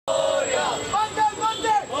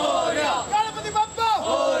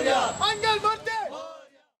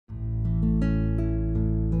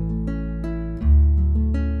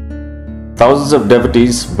Thousands of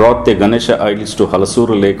devotees brought their Ganesha idols to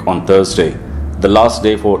Halasuru Lake on Thursday, the last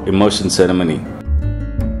day for immersion ceremony.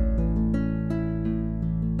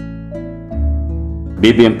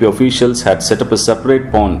 BBMP officials had set up a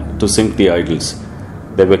separate pond to sink the idols.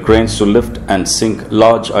 There were cranes to lift and sink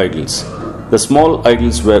large idols. The small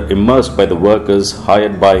idols were immersed by the workers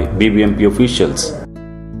hired by BBMP officials.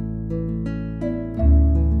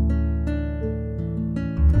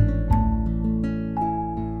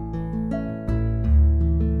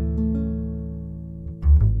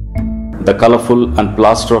 The colorful and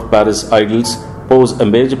plaster of Paris idols pose a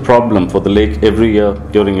major problem for the lake every year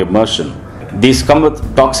during immersion. These come with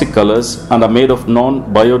toxic colors and are made of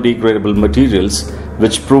non-biodegradable materials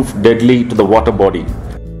which prove deadly to the water body.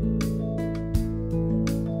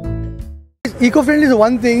 Eco-friendly is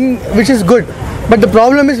one thing which is good, but the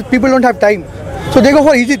problem is people don't have time. So they go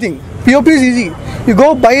for easy thing. POP is easy. You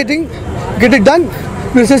go buy a thing, get it done,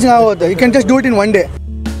 you can just do it in one day.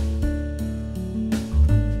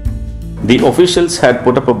 The officials had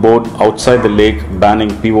put up a board outside the lake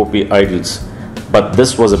banning POP idols, but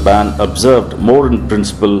this was a ban observed more in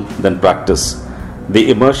principle than practice. The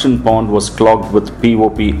immersion pond was clogged with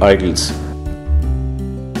POP idols.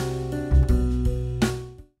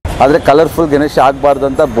 ಆದರೆ colourful Ganesha ಆಗಬಾರ್ದು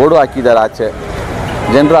ಅಂತ board ಹಾಕಿದ್ದಾರೆ ಆಚೆ.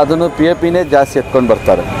 ಜನರು ಅದನ್ನು POPನೇ ಜಾಸ್ತಿ ಎತ್ಕೊಂಡು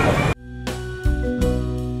ಬರ್ತಾರೆ.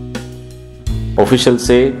 Officials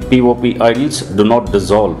say POP idols do not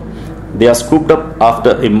dissolve. They are scooped up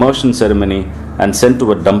after immersion ceremony and sent to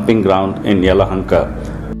a dumping ground in Yelahanka.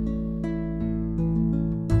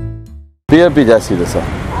 POP ಜಾಸ್ತಿ ಇದೆ ಸರ್.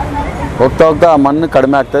 ಹೋಗ್ತಾ ಹೋಗ್ತಾ ಮಣ್ಣು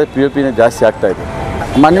ಕಡಿಮೆ ಆಗ್ತದೆ, POPನೇ ಜಾಸ್ತಿ ಆಗ್ತಾ ಇದೆ.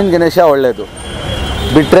 ಮಣ್ಣಿನ ಗಣೇಶ ಒಳ್ಳೆಯದು,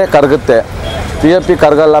 ಬಿಟ್ಟರೆ ಕರಗುತ್ತೆ. POP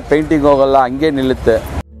ಕರಗಲ್ಲ, ಪೇಂಟಿಂಗ್ ಹೋಗಲ್ಲ, ಹಂಗೆ ನಿಲ್ಲುತ್ತೆ.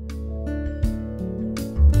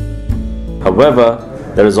 However,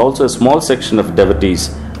 there is also a small section of devotees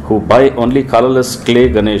who buy only colorless clay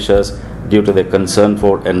Ganeshas due to their concern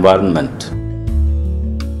for environment.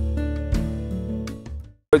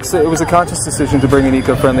 It was a conscious decision to bring an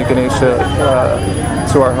eco-friendly Ganesha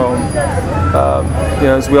to our home.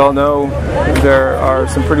 As we all know, there are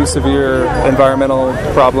some pretty severe environmental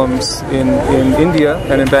problems in India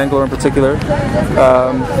and in Bangalore in particular.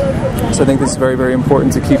 So I think it's very, very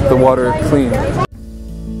important to keep the water clean.